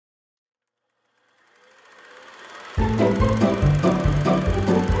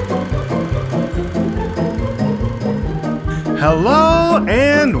Hello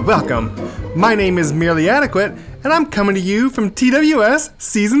and welcome. My name is Merely Adequate, and I'm coming to you from TWS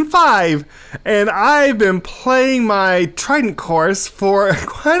Season 5. And I've been playing my Trident course for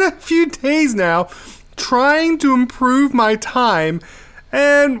quite a few days now, trying to improve my time.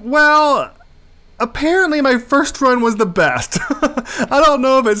 And, well, apparently my first run was the best. I don't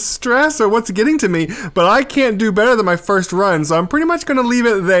know if it's stress or what's getting to me, but I can't do better than my first run, so I'm pretty much going to leave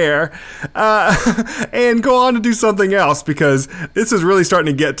it there and go on to do something else because this is really starting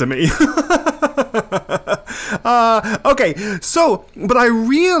to get to me. Okay, so, but I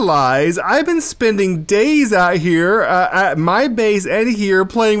realize I've been spending days out here at my base and here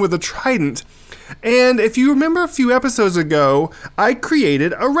playing with the Trident. And if you remember a few episodes ago, I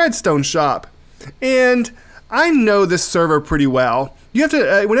created a redstone shop. And I know this server pretty well. You have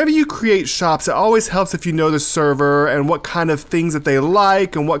to, whenever you create shops, it always helps if you know the server and what kind of things that they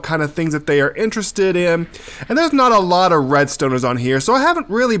like and what kind of things that they are interested in. And there's not a lot of redstoners on here, so I haven't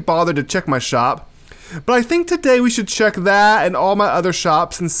really bothered to check my shop. But I think today we should check that and all my other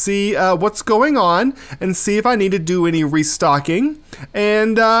shops and see what's going on and see if I need to do any restocking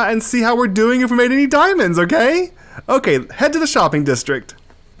and see how we're doing if we made any diamonds, okay? Okay, head to the shopping district.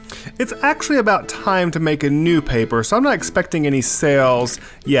 It's actually about time to make a new paper, so I'm not expecting any sales,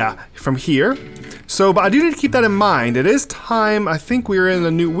 from here. So, but I do need to keep that in mind. It is time, I think we're in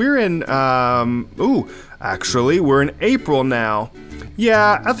April now.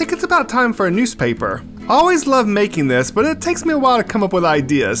 Yeah, I think it's about time for a newspaper. I always love making this, but it takes me a while to come up with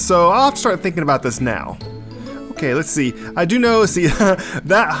ideas, so I'll have to start thinking about this now. Okay, let's see. I do know,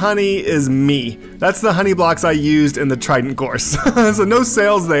 that honey is me. That's the honey blocks I used in the Trident course. So no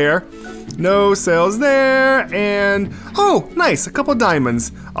sales there. No sales there. And, oh, nice, a couple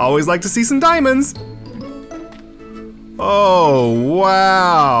diamonds. Always like to see some diamonds. Oh,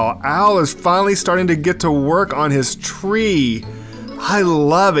 wow. Al is finally starting to get to work on his tree. I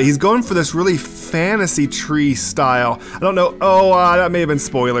love it. He's going for this really fantasy tree style. I don't know. Oh, that may have been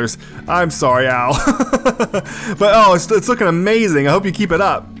spoilers. I'm sorry, Al. But oh, it's looking amazing. I hope you keep it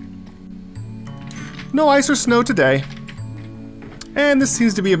up. No ice or snow today. And this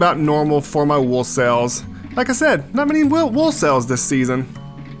seems to be about normal for my wool sales. Like I said, not many wool sales this season.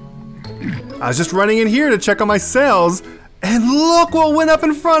 I was just running in here to check on my sales, and look what went up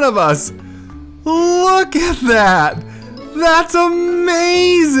in front of us. Look at that. That's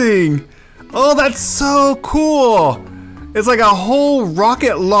amazing! Oh, that's so cool! It's like a whole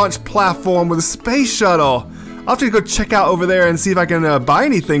rocket launch platform with a space shuttle. I'll have to go check out over there and see if I can buy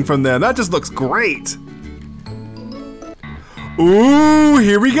anything from them. That just looks great. Ooh,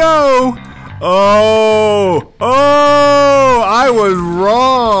 here we go! Oh, I was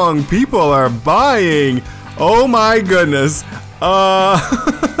wrong. People are buying. Oh my goodness. I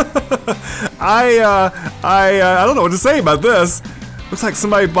don't know what to say about this. Looks like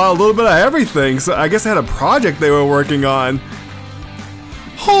somebody bought a little bit of everything, so I guess they had a project they were working on.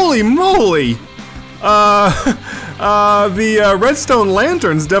 Holy moly! The redstone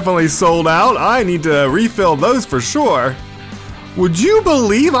lanterns definitely sold out. I need to refill those for sure. Would you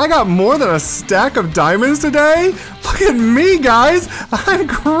believe I got more than a stack of diamonds today? Look at me, guys! I'm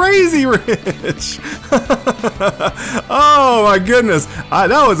crazy rich! Oh my goodness,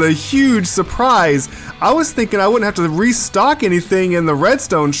 that was a huge surprise. I was thinking I wouldn't have to restock anything in the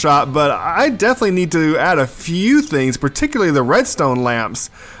redstone shop, but I definitely need to add a few things, particularly the redstone lamps.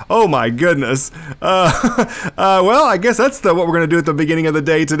 Oh my goodness. Well, I guess that's what we're going to do at the beginning of the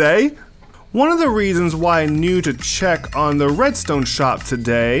day today. One of the reasons why I knew to check on the redstone shop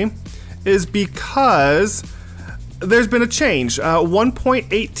today is because there's been a change.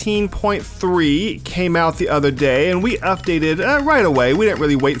 1.18.3 came out the other day, and we updated right away. We didn't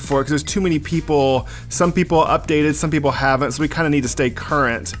really wait for it because there's too many people. Some people updated, some people haven't, so we kind of need to stay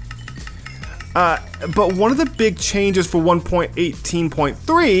current. But one of the big changes for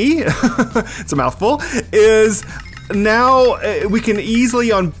 1.18.3, it's a mouthful, is now we can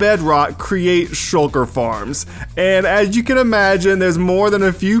easily on Bedrock create shulker farms. And as you can imagine, there's more than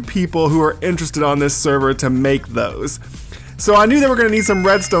a few people who are interested on this server to make those. So I knew they were going to need some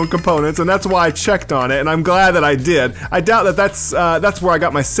redstone components, and that's why I checked on it, and I'm glad that I did. I doubt that that's where I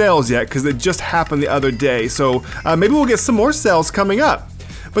got my sales yet, because it just happened the other day. So maybe we'll get some more sales coming up.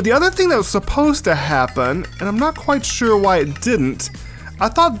 But the other thing that was supposed to happen, and I'm not quite sure why it didn't, I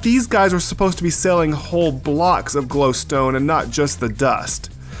thought these guys were supposed to be selling whole blocks of glowstone and not just the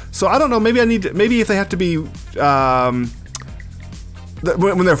dust. So I don't know, maybe if they have to be, when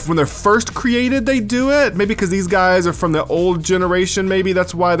they're first created, they do it. Maybe because these guys are from the old generation, maybe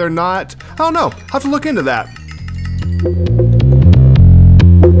that's why they're not. I don't know, I'll have to look into that. Well,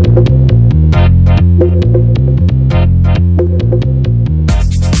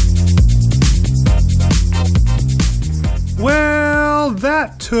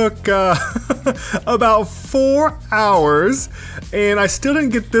 that took about 4 hours, and I still didn't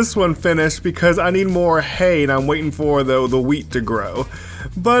get this one finished because I need more hay and I'm waiting for the wheat to grow.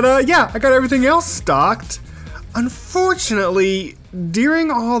 But yeah, I got everything else stocked. Unfortunately,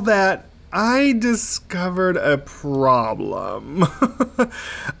 during all that, I discovered a problem.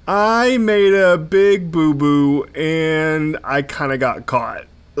 I made a big boo-boo and I kind of got caught.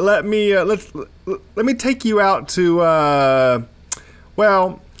 Let me take you out to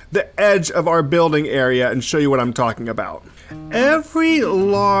well, the edge of our building area and show you what I'm talking about. Every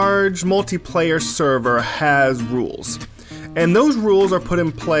large multiplayer server has rules. And those rules are put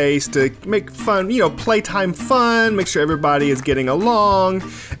in place to make fun, playtime fun, make sure everybody is getting along,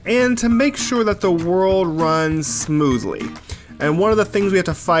 and to make sure that the world runs smoothly. And one of the things we have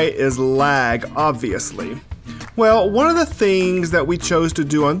to fight is lag, obviously. Well, one of the things that we chose to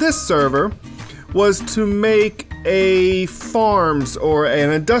do on this server was to make a farms or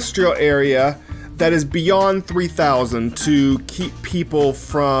an industrial area that is beyond 3,000 to keep people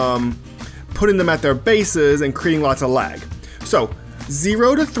from putting them at their bases and creating lots of lag. So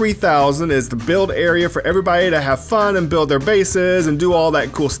 0 to 3,000 is the build area for everybody to have fun and build their bases and do all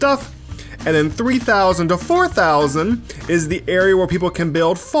that cool stuff. And then 3,000 to 4,000 is the area where people can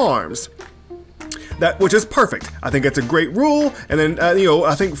build farms. Which is perfect. I think it's a great rule. And then,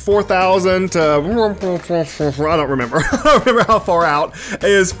 I think 4,000 to, I don't remember. I don't remember how far out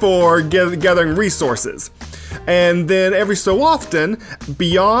is for gathering resources. And then every so often,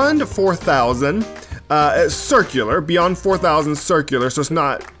 beyond 4,000, it's circular, beyond 4,000 circular, so it's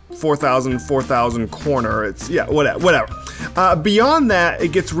not 4,000 corner, it's, yeah, whatever. Beyond that,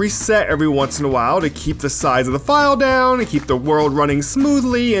 it gets reset every once in a while to keep the size of the file down, and keep the world running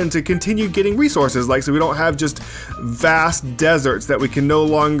smoothly, and to continue getting resources, like so we don't have just vast deserts that we can no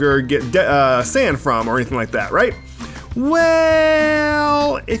longer get sand from or anything like that, right?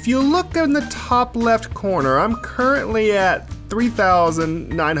 Well, if you look in the top left corner, I'm currently at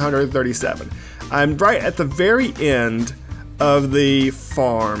 3,937. I'm right at the very end of the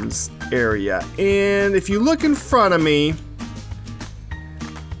farms area, and if you look in front of me,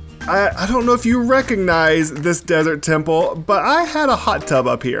 I don't know if you recognize this desert temple, but I had a hot tub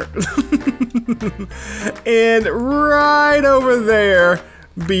up here. And right over there,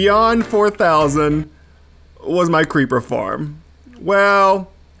 beyond 4,000, was my creeper farm. Well,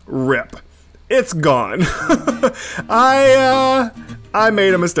 rip. It's gone. I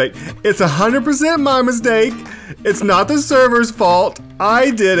made a mistake. It's 100% my mistake. It's not the server's fault.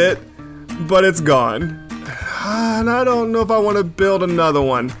 I did it, but it's gone. And I don't know if I want to build another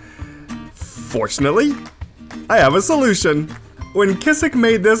one. Fortunately, I have a solution. When Kissick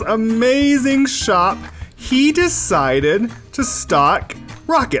made this amazing shop, he decided to stock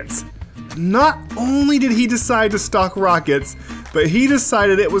rockets. Not only did he decide to stock rockets, but he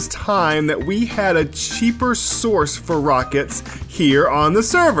decided it was time that we had a cheaper source for rockets here on the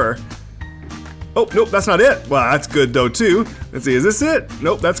server. Oh, nope, that's not it. Well, that's good though too. Let's see, is this it?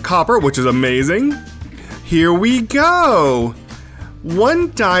 Nope, that's copper, which is amazing. Here we go.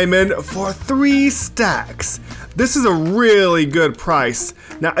 1 diamond for 3 stacks. This is a really good price.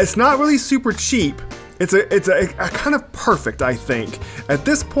 Now, it's not really super cheap. It's a kind of perfect, I think. At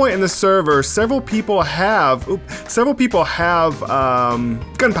this point in the server, several people have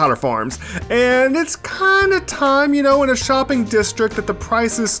gunpowder farms, and it's kind of time, in a shopping district that the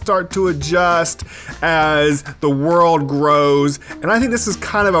prices start to adjust as the world grows, and I think this is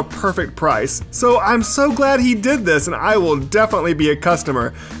kind of a perfect price. So I'm so glad he did this, and I will definitely be a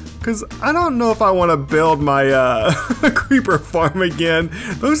customer. Because I don't know if I want to build my creeper farm again.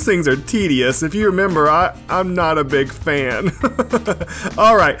 Those things are tedious. If you remember, I'm not a big fan.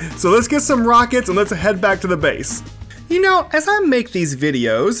 Alright, so let's get some rockets and let's head back to the base. As I make these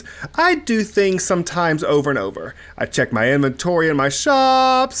videos, I do things sometimes over and over. I check my inventory in my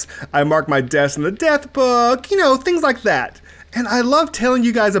shops, I mark my desk in the death book, things like that. And I love telling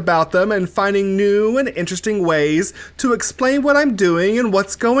you guys about them and finding new and interesting ways to explain what I'm doing and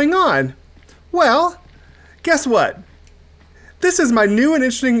what's going on. Well, guess what? This is my new and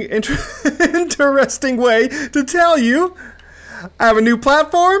interesting way to tell you. I have a new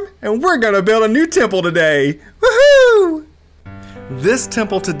platform, and we're gonna build a new temple today. Woohoo! This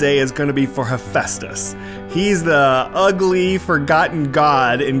temple today is gonna be for Hephaestus. He's the ugly, forgotten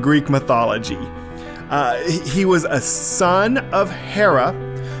god in Greek mythology. He was a son of Hera,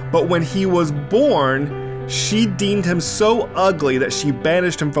 but when he was born, she deemed him so ugly that she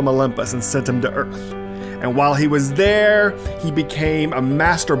banished him from Olympus and sent him to Earth. And while he was there, he became a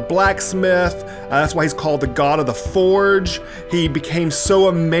master blacksmith. That's why he's called the god of the forge. He became so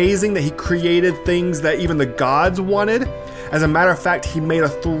amazing that he created things that even the gods wanted. As a matter of fact, he made a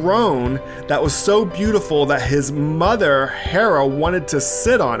throne that was so beautiful that his mother, Hera, wanted to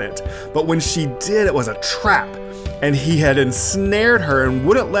sit on it. But when she did, it was a trap. And he had ensnared her and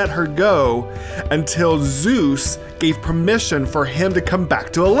wouldn't let her go until Zeus gave permission for him to come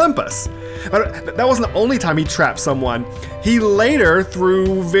back to Olympus. But that wasn't the only time he trapped someone. He later,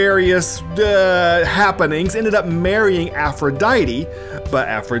 through various happenings, ended up marrying Aphrodite. But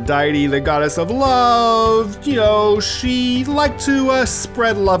Aphrodite, the goddess of love, you know, she liked to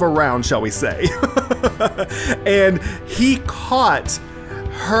spread love around, shall we say. And he caught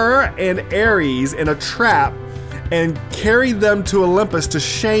her and Ares in a trap and carried them to Olympus to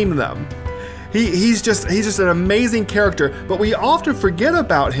shame them. He's just an amazing character, but we often forget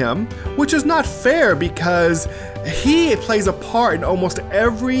about him, which is not fair because he plays a part in almost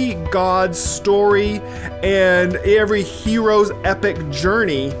every god's story and every hero's epic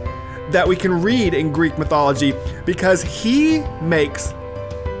journey that we can read in Greek mythology, because he makes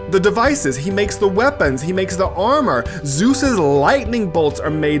the devices, he makes the weapons, he makes the armor. Zeus's lightning bolts are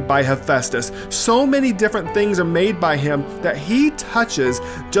made by Hephaestus. So many different things are made by him that he touches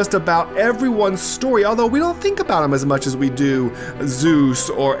just about everyone's story, although we don't think about him as much as we do Zeus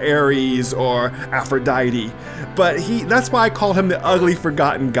or Ares or Aphrodite. But that's why I call him the ugly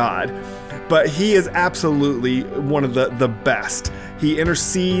forgotten god. But he is absolutely one of the best. He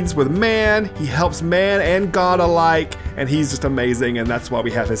intercedes with man, he helps man and God alike, and he's just amazing, and that's why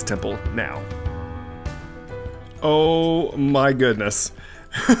we have his temple now. Oh my goodness.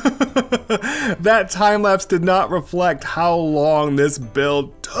 That time lapse did not reflect how long this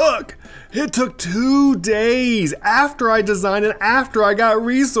build took. It took 2 days after I designed it, after I got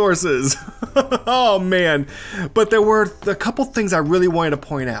resources. Oh man. But there were a couple things I really wanted to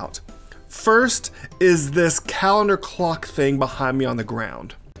point out. First is this calendar clock thing behind me on the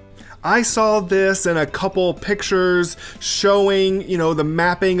ground. I saw this in a couple pictures showing, you know, the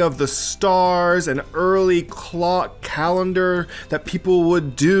mapping of the stars and early clock calendar that people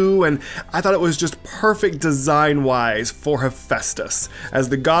would do, and I thought it was just perfect design-wise for Hephaestus as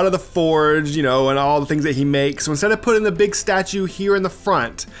the god of the forge, you know, and all the things that he makes. So instead of putting the big statue here in the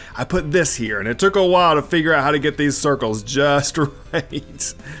front, I put this here, and it took a while to figure out how to get these circles just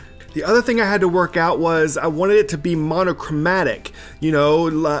right. The other thing I had to work out was I wanted it to be monochromatic, you know,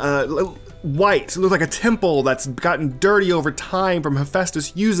 white. It looked like a temple that's gotten dirty over time from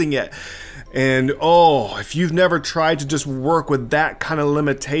Hephaestus using it. And oh, if you've never tried to just work with that kind of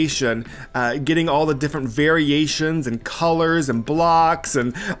limitation, getting all the different variations and colors and blocks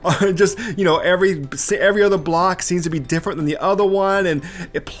and just, you know, every other block seems to be different than the other one, and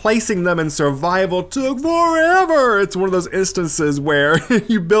placing them in survival took forever. It's one of those instances where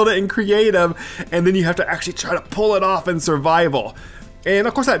you build it in creative and then you have to actually try to pull it off in survival. And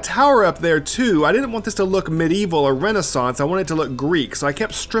of course that tower up there too, I didn't want this to look medieval or Renaissance, I wanted it to look Greek, so I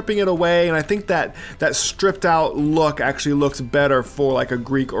kept stripping it away, and I think that stripped out look actually looks better for like a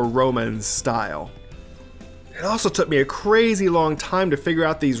Greek or Roman style. It also took me a crazy long time to figure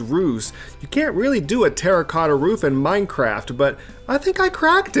out these roofs. You can't really do a terracotta roof in Minecraft, but I think I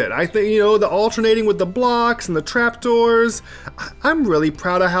cracked it. I think, you know, the alternating with the blocks and the trapdoors, I'm really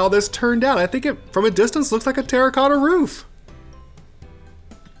proud of how this turned out. I think it, from a distance, looks like a terracotta roof.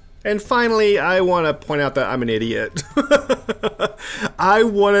 And finally, I want to point out that I'm an idiot. I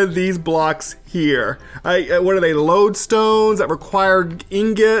wanted these blocks here. What are they, lodestones that require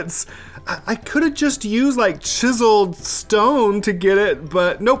ingots? I could have just used like chiseled stone to get it,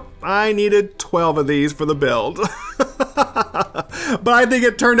 but nope, I needed 12 of these for the build. But I think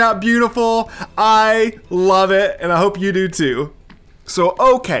it turned out beautiful. I love it, and I hope you do too. So,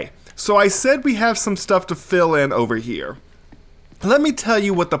 okay, so I said we have some stuff to fill in over here. Let me tell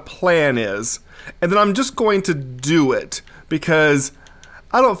you what the plan is, and then I'm just going to do it because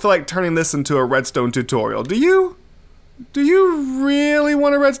I don't feel like turning this into a redstone tutorial. Do you? Do you really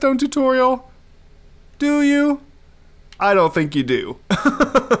want a redstone tutorial? Do you? I don't think you do.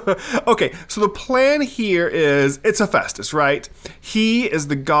 Okay, so the plan here is, it's Hephaestus, right? He is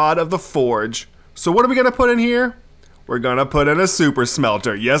the god of the forge. So what are we gonna put in here? We're gonna put in a super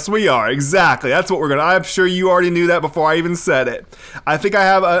smelter. Yes, we are. Exactly. That's what we're gonna. I'm sure you already knew that before I even said it. I think I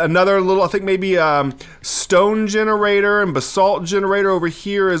have another little, I think maybe stone generator and basalt generator over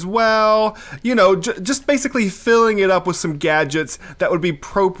here as well. You know, just basically filling it up with some gadgets that would be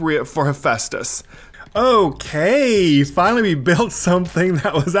appropriate for Hephaestus. Okay, finally we built something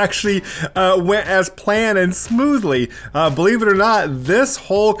that was actually went as planned and smoothly. Believe it or not, this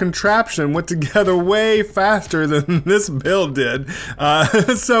whole contraption went together way faster than this build did.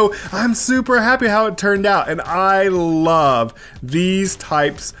 So I'm super happy how it turned out, and I love these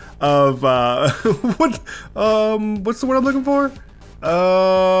types of what's the word I'm looking for?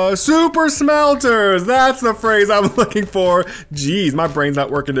 Super smelters. That's the phrase I'm looking for. Jeez, my brain's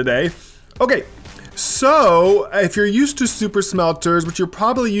not working today. Okay. So, if you're used to super smelters, what you're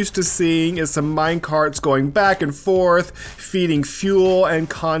probably used to seeing is some mine carts going back and forth, feeding fuel and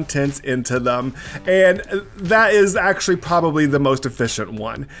contents into them. And that is actually probably the most efficient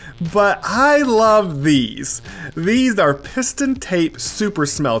one. But I love these. These are piston tape super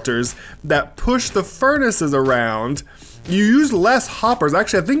smelters that push the furnaces around. You use less hoppers.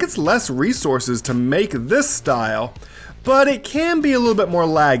 Actually, I think it's less resources to make this style. But it can be a little bit more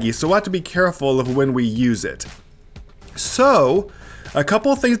laggy, so we'll have to be careful of when we use it. So, a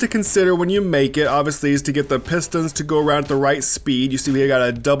couple of things to consider when you make it, obviously, is to get the pistons to go around at the right speed. You see we got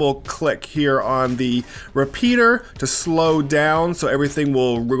a double click here on the repeater to slow down so everything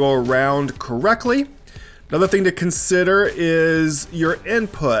will go around correctly. Another thing to consider is your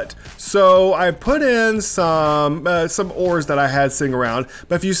input. So I put in some ores that I had sitting around,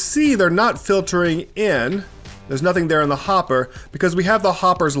 but if you see they're not filtering in. There's nothing there in the hopper because we have the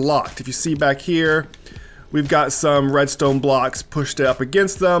hoppers locked. If you see back here, we've got some redstone blocks pushed up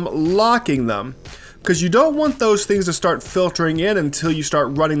against them, locking them. Because you don't want those things to start filtering in until you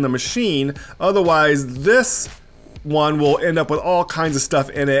start running the machine. Otherwise, this one will end up with all kinds of stuff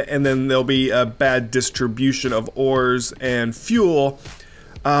in it, and then there'll be a bad distribution of ores and fuel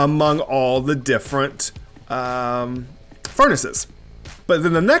among all the different furnaces. But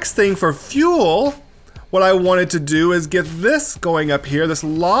then the next thing for fuel, what I wanted to do is get this going up here, this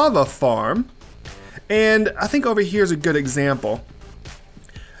lava farm. And I think over here is a good example.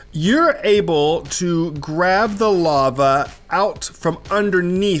 You're able to grab the lava out from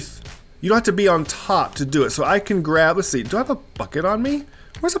underneath. You don't have to be on top to do it. So I can grab, let's see, do I have a bucket on me?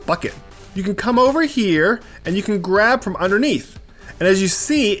 Where's a bucket? You can come over here and you can grab from underneath. And as you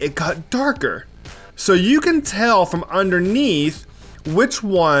see, it got darker. So you can tell from underneath which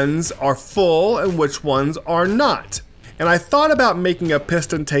ones are full and which ones are not. And I thought about making a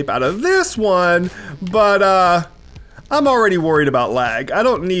piston tape out of this one, but I'm already worried about lag. I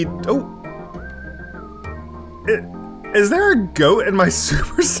don't need, is there a goat in my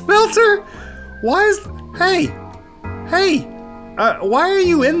super smelter? Why is, hey, why are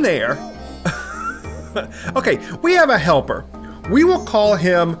you in there? Okay, we have a helper. We will call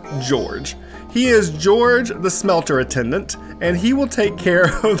him George. He is George, the smelter attendant, and he will take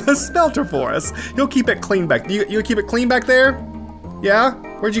care of the smelter for us. He'll keep it clean back. You keep it clean back there? Yeah?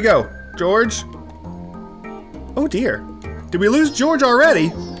 Where'd you go, George? Oh dear. Did we lose George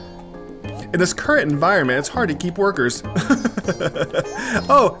already? In this current environment, it's hard to keep workers.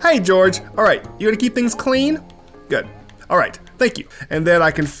 Oh, hey George. All right, you gonna keep things clean? Good. All right, thank you. And then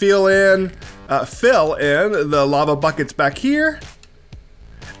I can fill in the lava buckets back here.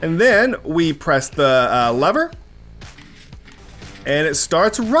 And then we press the lever, and it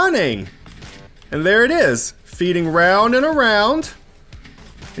starts running. And there it is, feeding round and around.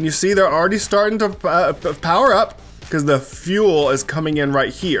 And you see they're already starting to power up because the fuel is coming in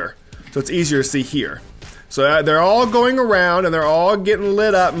right here. So it's easier to see here. So they're all going around and they're all getting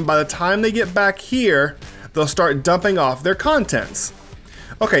lit up, and by the time they get back here, they'll start dumping off their contents.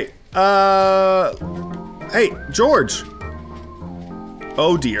 Okay, hey, George.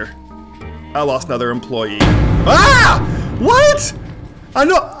 Oh dear, I lost another employee. Ah! What? I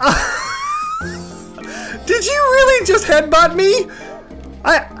know. Did you really just headbutt me?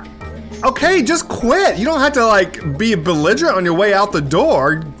 Okay, just quit. You don't have to like be belligerent on your way out the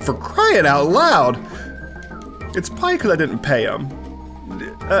door, for crying out loud. It's probably because I didn't pay him.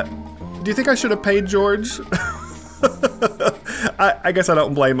 Do you think I should have paid George? I guess I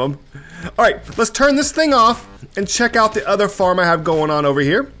don't blame him. All right, let's turn this thing off and check out the other farm I have going on over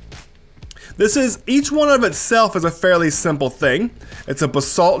here. This is, each one of itself is a fairly simple thing. It's a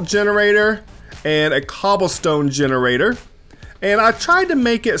basalt generator and a cobblestone generator. And I tried to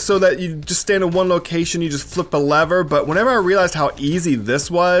make it so that you just stand in one location, you just flip a lever, but whenever I realized how easy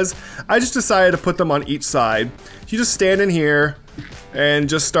this was, I just decided to put them on each side. You just stand in here and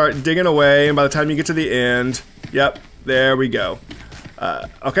just start digging away, and by the time you get to the end, yep, there we go.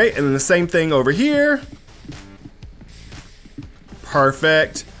 Okay, and then the same thing over here.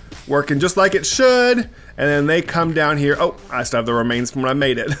 Perfect. Working just like it should. And then they come down here. Oh, I still have the remains from when I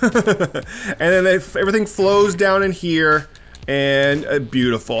made it. And then everything flows down in here. And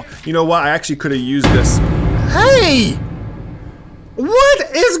beautiful. You know what? I actually could have used this. Hey!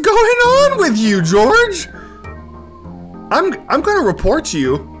 What is going on with you, George? I'm gonna report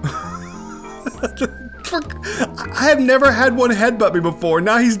you. I have never had one headbutt me before.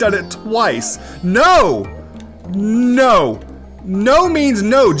 Now he's done it twice. No! No. No means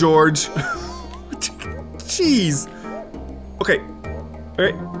no, George. Jeez. Okay. All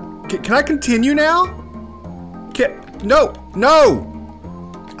right. Can I continue now? No. No.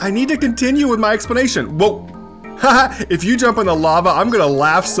 I need to continue with my explanation. Whoa. If you jump in the lava, I'm gonna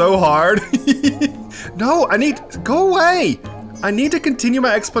laugh so hard. No, go away. I need to continue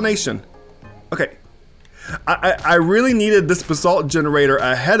my explanation. Okay. I really needed this basalt generator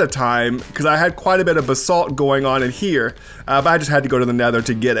ahead of time because I had quite a bit of basalt going on in here, but I just had to go to the nether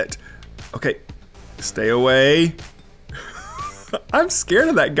to get it. Okay, stay away. I'm scared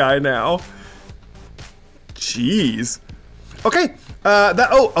of that guy now. Jeez. Okay,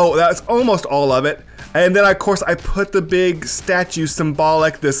 that's almost all of it. And then, of course, I put the big statue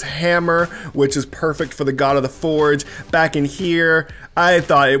symbolic, this hammer, which is perfect for the god of the forge, back in here. I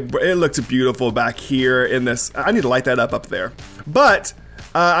thought it looked beautiful back here in this. I need to light that up there. But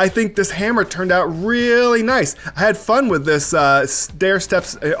I think this hammer turned out really nice. I had fun with this stair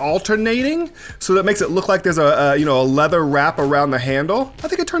steps alternating, so that makes it look like there's a leather wrap around the handle. I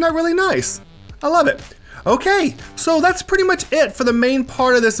think it turned out really nice. I love it. Okay, so that's pretty much it for the main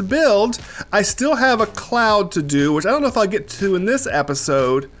part of this build. I still have a cloud to do, which I don't know if I'll get to in this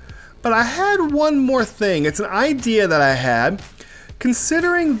episode, but I had one more thing. It's an idea that I had.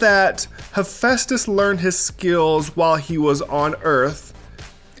 Considering that Hephaestus learned his skills while he was on Earth,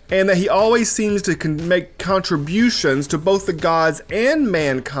 and that he always seems to make contributions to both the gods and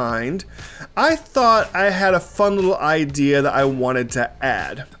mankind, I thought I had a fun little idea that I wanted to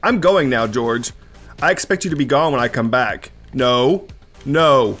add. I'm going now, George. I expect you to be gone when I come back. No.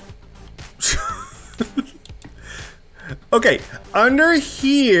 No. Okay, under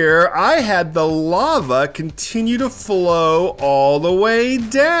here, I had the lava continue to flow all the way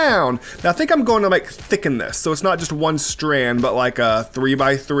down. Now, I think I'm going to like thicken this, so it's not just one strand, but like a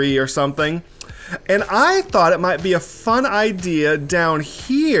 3x3 or something. And I thought it might be a fun idea down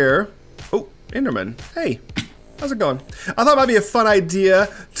here. Oh, Enderman, hey. How's it going? I thought it might be a fun idea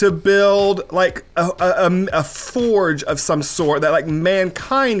to build like a forge of some sort that like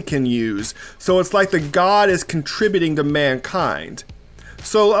mankind can use. So it's like the god is contributing to mankind.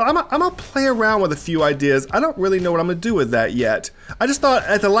 So I'm gonna play around with a few ideas. I don't really know what I'm gonna do with that yet. I just thought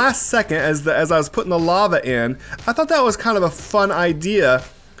at the last second, as I was putting the lava in, I thought that was kind of a fun idea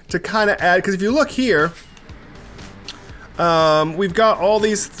to kind of add. Because if you look here, we've got all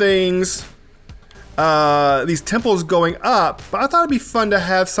these things. These temples going up, but I thought it'd be fun to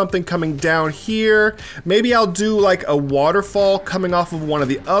have something coming down here. Maybe I'll do like a waterfall coming off of one of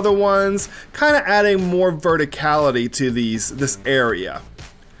the other ones, kind of adding more verticality to this area.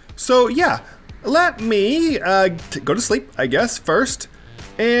 So yeah, let me go to sleep, I guess, first,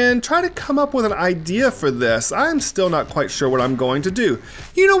 and try to come up with an idea for this. I'm still not quite sure what I'm going to do.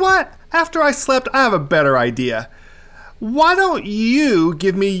 You know what? After I slept, I have a better idea. Why don't you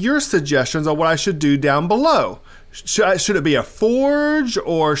give me your suggestions on what I should do down below? Should it be a forge,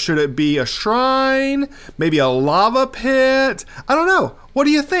 or should it be a shrine? Maybe a lava pit? I don't know. What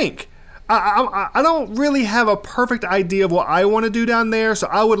do you think? I don't really have a perfect idea of what I want to do down there, so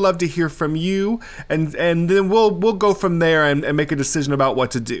I would love to hear from you, and then we'll go from there and make a decision about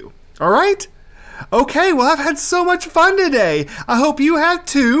what to do. All right? Okay, well, I've had so much fun today. I hope you have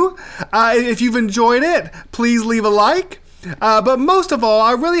too. If you've enjoyed it, please leave a like. But most of all,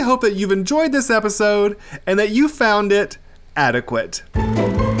 I really hope that you've enjoyed this episode and that you found it adequate.